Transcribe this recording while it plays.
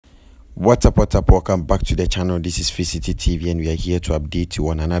What's up, what's up? Welcome back to the channel. This is VCT TV and we are here to update you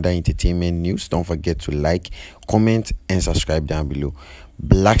on another entertainment news. Don't forget to like, comment and subscribe down below.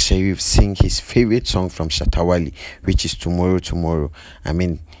 Black Sherif sing his favorite song from Shatta Wale, which is Tomorrow Tomorrow.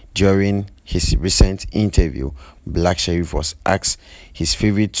 During his recent interview, Black Sherif was asked his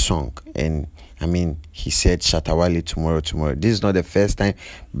favorite song and he said Shatta Wale Tomorrow Tomorrow. This is not the first time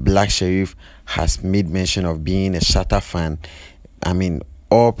Black Sherif has made mention of being a Shatta fan.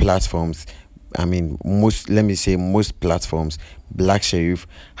 All platforms, most platforms, Black Sherif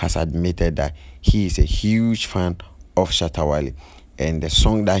has admitted that he is a huge fan of Shatta Wale. And the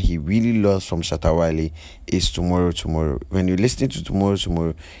song that he really loves from Shatta Wale is Tomorrow Tomorrow. When you listen to Tomorrow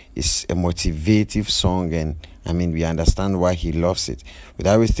Tomorrow, it's a motivative song, and we understand why he loves it.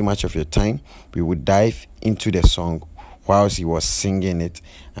 Without wasting much of your time, we would dive into the song. Whilst he was singing it,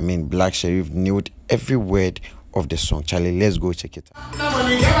 Black Sherif nailed every word of the song. Charlie, let's go check it out.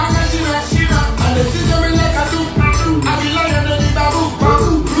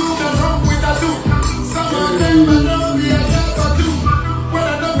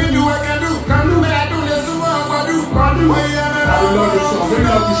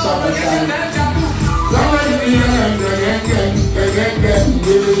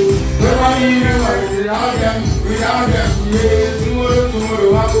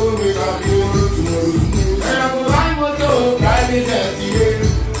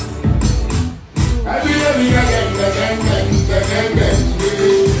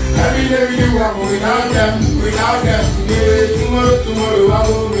 Without them, tomorrow I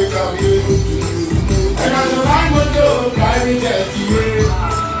will make up you. And as a line will go, drive me there to you.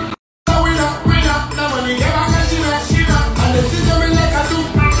 So we up, no money, yeah, I'm a shina, and the system is like a soup.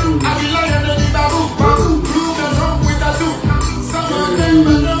 I be lying on the taboo, prove them wrong with a soup. Some of them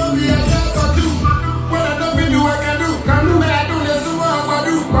will know me a shot or two. When I don't do, I can do. But I do, there's some more I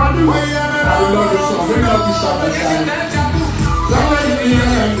do. I love the song, bring up the song again. Somebody be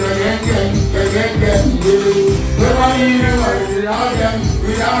again.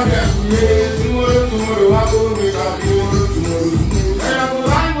 Without them, yeah. Tomorrow I will make up you. And I'm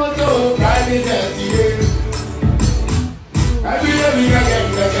going to go, drive me there, yeah. Every day we again,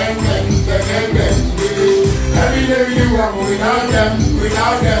 yeah. Every day we walk without them,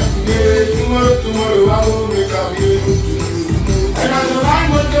 yeah. Tomorrow I will make up you. And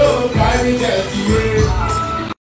I'm going to go, drive me there, yeah.